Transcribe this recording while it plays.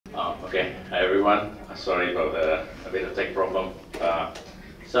Hi everyone. Sorry for a bit of tech problem.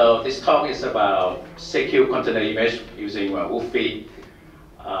 So this talk is about secure container image using Wolfi.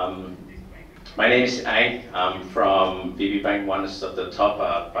 My name is Anh. I'm from VPBank, one of the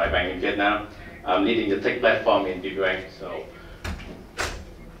top bank in Vietnam. I'm leading the tech platform in VPBank.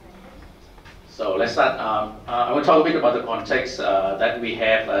 So let's start. I will talk a bit about the context that we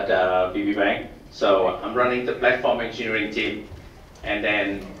have at VPBank. So I'm running the platform engineering team, and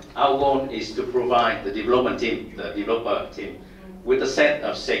then our goal is to provide the development team, the developer team, with a set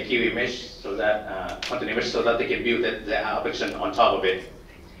of secure image so that container image so that they can build their application on top of it.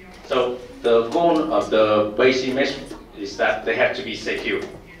 So the goal of the base image is that they have to be secure.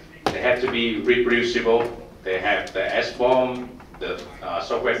 They have to be reproducible. They have the S-bomb, the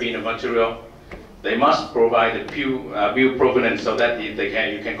software being a material. They must provide the view provenance so that you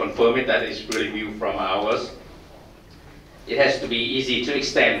can confirm it that it's really view from ours. It has to be easy to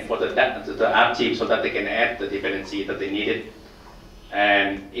extend for the app team so that they can add the dependency that they needed.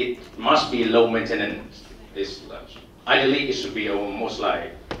 And it must be low maintenance. Ideally, it should be almost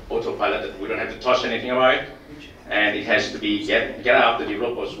like autopilot, that we don't have to touch anything about it. And it has to be get out of the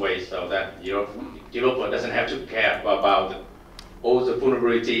developer's way so that your developer doesn't have to care about all the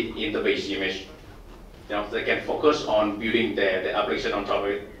vulnerability in the base image. They can focus on building the application on top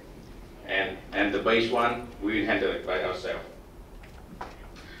of it. And the base one, we will handle it by ourselves.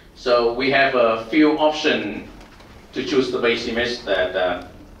 So we have a few options to choose the base image that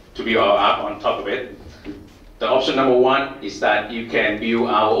to build our app on top of it. The option number one is that you can build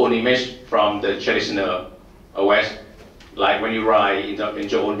our own image from the traditional OS, like when you write in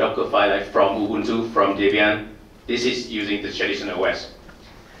your own Docker file, like from Ubuntu, from Debian. This is using the traditional OS.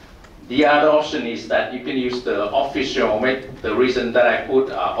 The other option is that you can use the official image. The reason that I put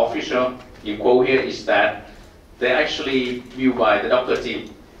official in quote here is that they're actually built by the Docker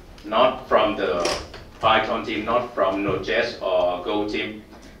team, not from the Python team, not from Node.js or Go team.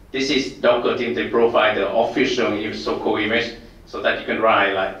 This is Docker team. They provide the official so-called image so that you can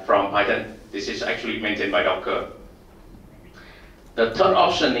write like from Python. This is actually maintained by Docker. The third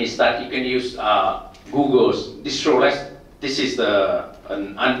option is that you can use Google's distroless. This is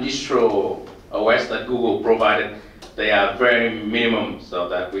an undistro OS that Google provided. They are very minimum, so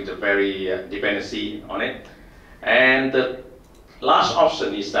that with a very dependency on it. And the last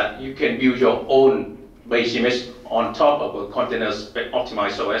option is that you can build your own base image on top of a container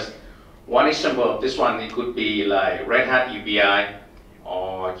optimized OS. One example of this one, it could be like Red Hat UBI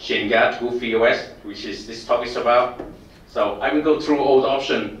or ChainGuard Wolfi OS, which is this talk is about. So I will go through all the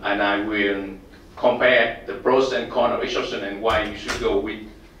options and I will compare the pros and cons of each option and why you should go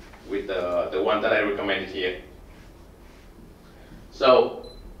with the one that I recommended here. So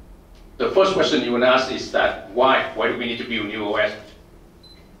the first question you want to ask is that why do we need to build new OS?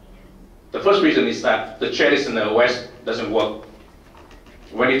 The first reason is that the traditional OS doesn't work.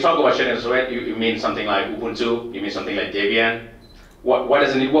 When you talk about traditional OS, you mean something like Ubuntu, you mean something like Debian. Why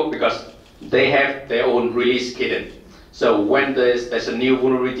doesn't it work? Because they have their own release cadence. So when there's a new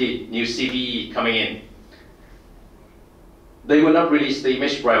vulnerability, new CVE coming in, they will not release the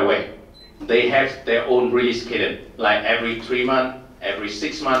image right away. They have their own release cadence, like every 3 months, every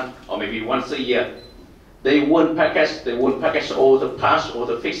 6 months, or maybe once a year. They won't package all the patch or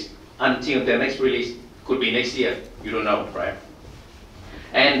the fix until their next release. Could be next year, you don't know, right?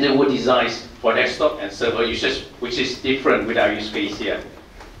 And they were designed for desktop and server usage, which is different with our use case here.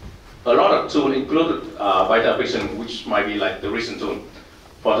 A lot of tools included by the application, which might be like the recent tool.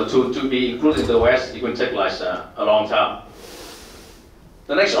 For the tool to be included in the OS, it can take like a long time.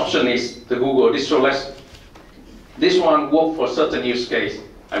 The next option is the Google distroless. This one works for certain use case.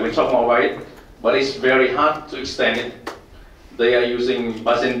 I will talk more about it, but it's very hard to extend it. They are using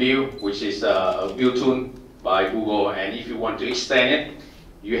Buzz View, which is a view tool by Google, and if you want to extend it,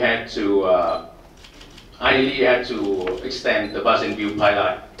 you have to ideally you have to extend the Buzz View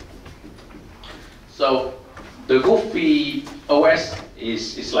pipeline. So the Wolfi OS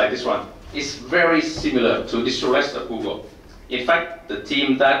is like this one. It's very similar to distroless of Google. In fact, the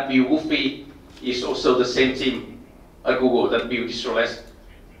team that built Wolfi is also the same team at Google that built distroless.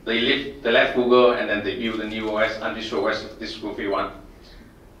 They left Google and then they built a new OS, undistro OS, this Wolfi one.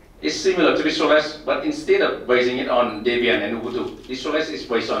 It's similar to distroless, but instead of basing it on Debian and Ubuntu, distroless is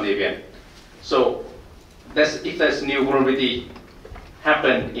based on Debian. So if there's new vulnerability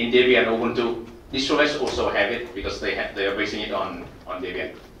happen in Debian and Ubuntu, distroless also have it because they are basing it on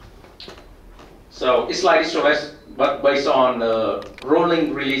Debian. So it's like distroless, but based on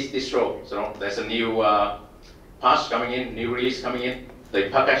rolling release distro. So there's a new patch coming in, new release coming in. They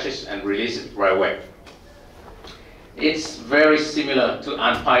package it and release it right away. It's very similar to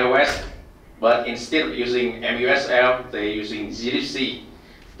OS. But instead of using MUSL, they're using glibc.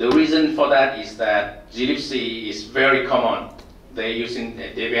 The reason for that is that glibc is very common. They're using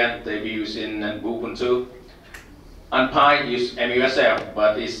Debian, they're using Ubuntu. And Pi use MUSL,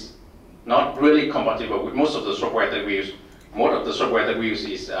 but it's not really compatible with most of the software that we use. Most of the software that we use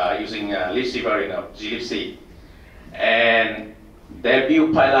is using libc variant of glibc. And their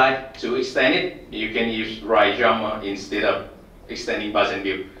view pipeline, to extend it, you can use RideJumper instead of extending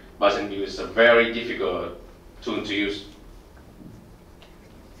BuzzNView. BuzzNView is a very difficult tool to use.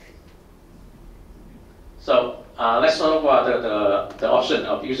 So let's talk about the option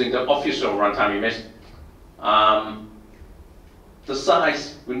of using the official runtime image. The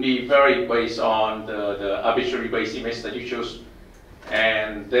size will be very based on the arbitrary base image that you choose,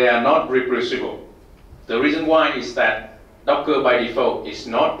 and they are not reproducible. The reason why is that Docker by default is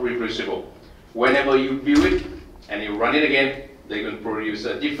not reproducible. Whenever you view it and you run it again, they will produce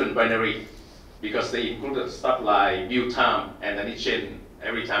a different binary because they included stuff like view time and then it changes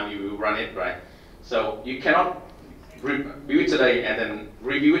every time you run it, right? So you cannot view it today and then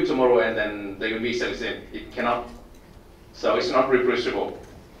review it tomorrow and then they will be the same. It cannot. So it's not reproducible.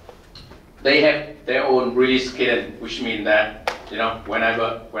 They have their own release cadence, which means that when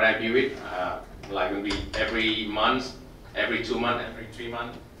I view it, like will be every month, every 2 months, every 3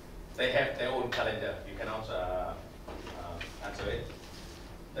 months, they have their own calendar. You cannot answer it.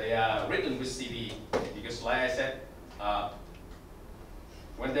 They are written with CV because, like I said,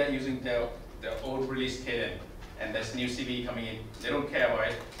 when they're using their own release cadence and there's new CV coming in, they don't care about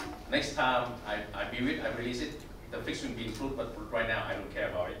it. Next time I view it, I release it, the fix will be included, but right now I don't care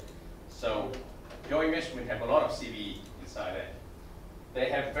about it. So your image will have a lot of CV inside it. They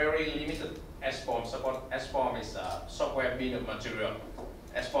have very limited SFORM support. SFORM is software bill of material.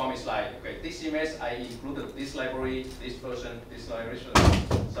 SFORM is like, okay, this image I included this library, this version, this library,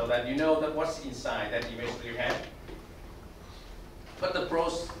 so that you know that what's inside that image that you have. But the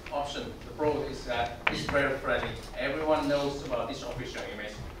pros option, the pro is that it's very friendly. Everyone knows about this official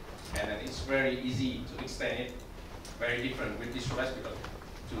image, and then it's very easy to extend it. Very different with distroless because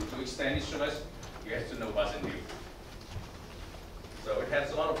to extend distroless, you have to know BuzzNView. So it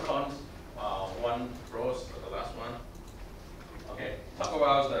has a lot of cons. One pros, the last one. Okay, talk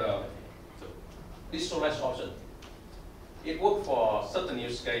about the distroless option. It works for certain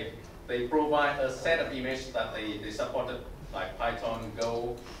use case. They provide a set of images that they supported, like Python,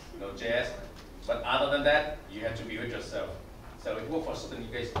 Go, Node.js. But other than that, you have to build it yourself. So it works for certain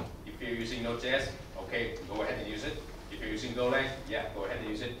use cases. If you're using Node.js, okay, go ahead and use it. If you're using Golang, yeah, go ahead and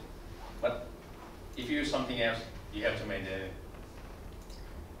use it. But if you use something else, you have to maintain it.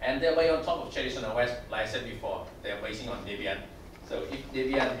 And they're way on top of traditional OS, like I said before. They're basing on Debian. So if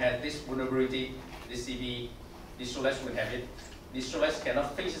Debian has this vulnerability, this CV, distroless will have it. Distroless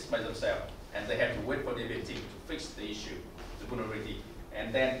cannot fix it by themselves, and they have to wait for Debian team to fix the issue, the vulnerability.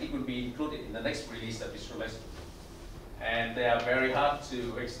 And then it will be included in the next release of distroless. And they are very hard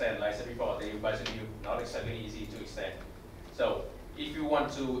to extend, like I said before, they BuzzNView, not exactly easy to extend. So if you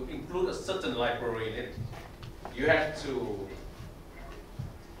want to include a certain library in it, you have to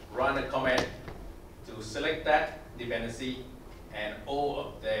run a command to select that dependency and all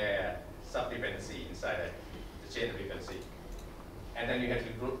of their sub-dependency inside it, the chain of dependency. And then you have to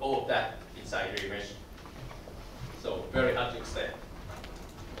include all of that inside your image. So very hard to extend.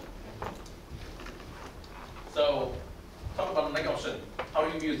 So talk about the next option. How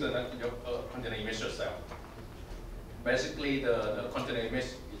do you use your container image yourself? Basically, the container image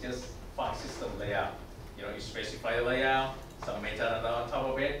is just file system layout. You specify the layout, some metadata on top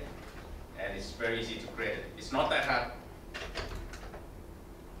of it, and it's very easy to create it. It's not that hard.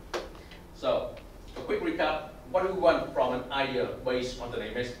 So, a quick recap. What do we want from an ideal based container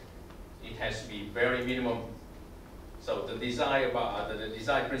image? It has to be very minimum. So the design the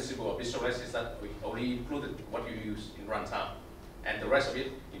design principle of distroless is that we only included what you use in runtime, and the rest of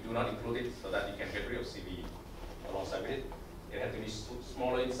it you do not include it so that you can get rid of CV alongside with it. It has to be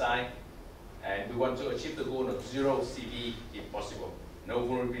smaller inside, and we want to achieve the goal of 0 CV if possible, no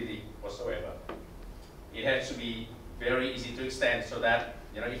vulnerability whatsoever. It has to be very easy to extend so that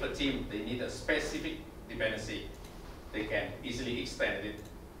if a team they need a specific dependency, they can easily extend it.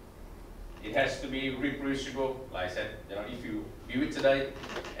 It has to be reproducible, like I said, if you view it today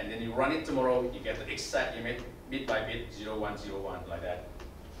and then you run it tomorrow, you get the exact image bit by bit, 0101, like that.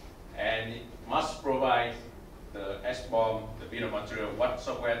 And it must provide the SFORM, the bill of material, what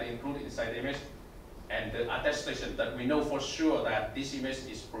software they include inside the image, and the attestation that we know for sure that this image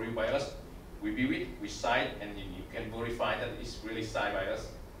is produced by us. We view it, we cite, and you can verify that it's really cited by us.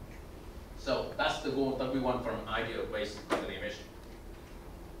 So that's the goal that we want from ideal based container image.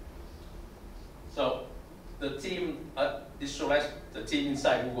 the team at distroless, the team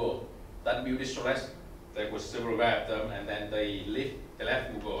inside Google that built distroless, there was several of them, and then they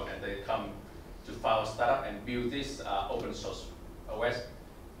left Google and they come to found a startup and build this open source OS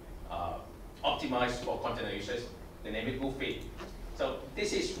optimized for container users. They name it Wolfi. So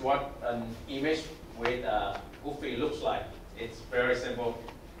this is what an image with Wolfi looks like. It's very simple.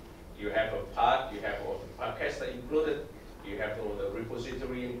 You have a path, you have all the packets that included, you have all the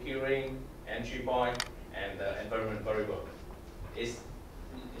repository and queuing, entry point, and the environment variable. It's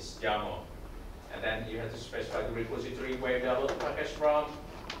YAML. And then you have to specify the repository where you download the package from,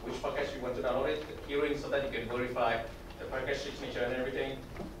 which package you want to download it, the queuing, so that you can verify the package signature and everything.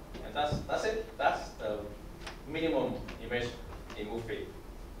 And that's it. That's the minimum image in Wolfi.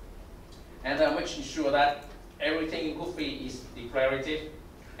 And making sure that everything in Wolfi is declarative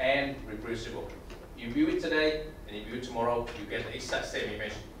and reproducible. You view it today, and you view it tomorrow, you get the exact same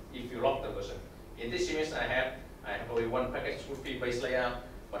image if you lock the version. In this image I have only one package Wolfi base layout,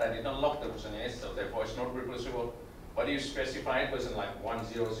 but I did not lock the version in it, so therefore it's not reproducible. But you specify a version like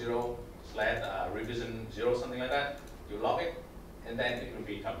 100/ revision 0, something like that, you lock it, and then it will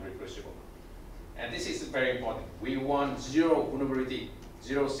become reproducible. And this is very important. We want zero vulnerability,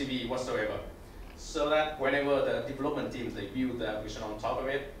 zero CVE whatsoever, so that whenever the development team, they view the application on top of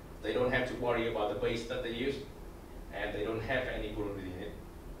it, they don't have to worry about the base that they use, and they don't have any vulnerability in it.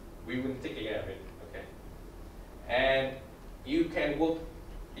 We will take care of it, okay? And you can work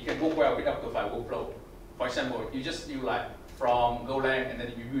well with up to 5 workflow. For example, you just do like from Golang, and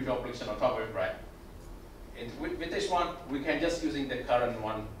then you build your application on top of it, right? And with this one, we can just using the current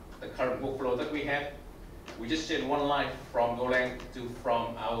one, the current workflow that we have. We just change one line from Golang to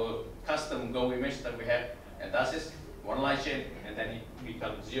from our custom Go image that we have, and that's it. One line change, and then it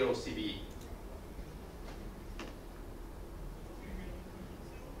becomes 0 CVE.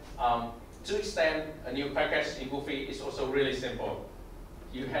 To extend a new package in Wolfi is also really simple.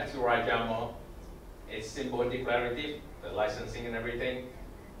 You have to write YAML. It's simple and declarative, the licensing and everything.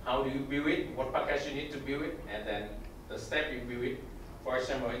 How do you build it? What package you need to build it? And then the step you build it. For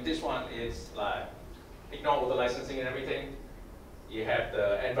example, in this one, it's like ignore all the licensing and everything. You have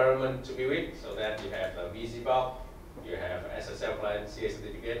the environment to build it, so that you have the VC bulk, you have SSL client, CA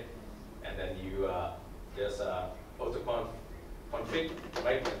certificate, and then you just config,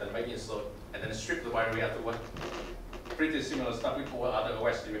 right? And then make it install, and then strip the binary afterward. Pretty similar stuff with all other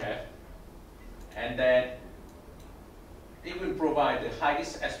OS you have. And then it will provide the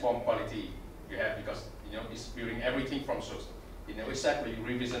highest SBOM quality you have, because it's building everything from source. Exactly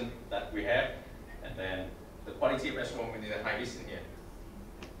revision that we have, and then the quality of SBOM will be the highest in here.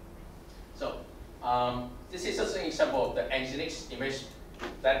 So this is just an example of the Nginx image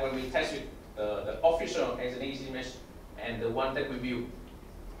that when we test with the official Nginx image and the one that we build.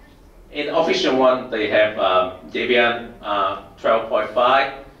 In the official one, they have Debian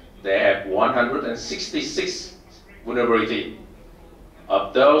 12.5. They have 166 vulnerability.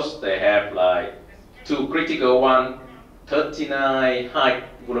 Of those, they have like 2 critical one, 39 high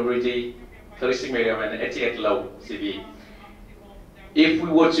vulnerability, 36 medium, and 88 low CVE. If we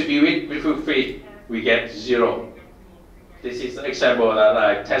were to view it with Wolfi, we get 0. This is an example that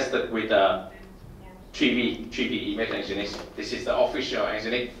I tested with 3V image Nginx. This is the official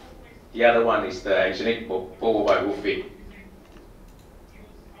Nginx. The other one is the Nginx powered by Wolfi.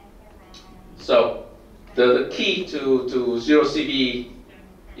 So the key to 0 CVE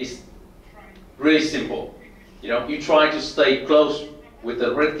is really simple. You try to stay close with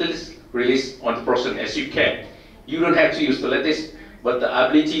the release on the process as you can. You don't have to use the latest, but the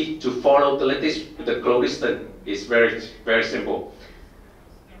ability to follow the latest with the close distance is very, very simple.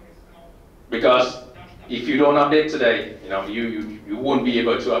 Because if you don't update today, you won't be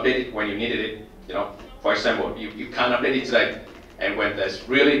able to update it when you needed it. For example, you can't update it today, and when there's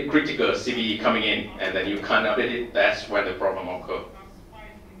really critical CVE coming in, and then you can't update it, that's when the problem occurs.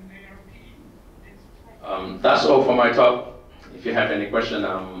 That's all for my talk. If you have any question,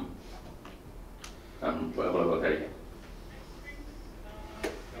 I'm available.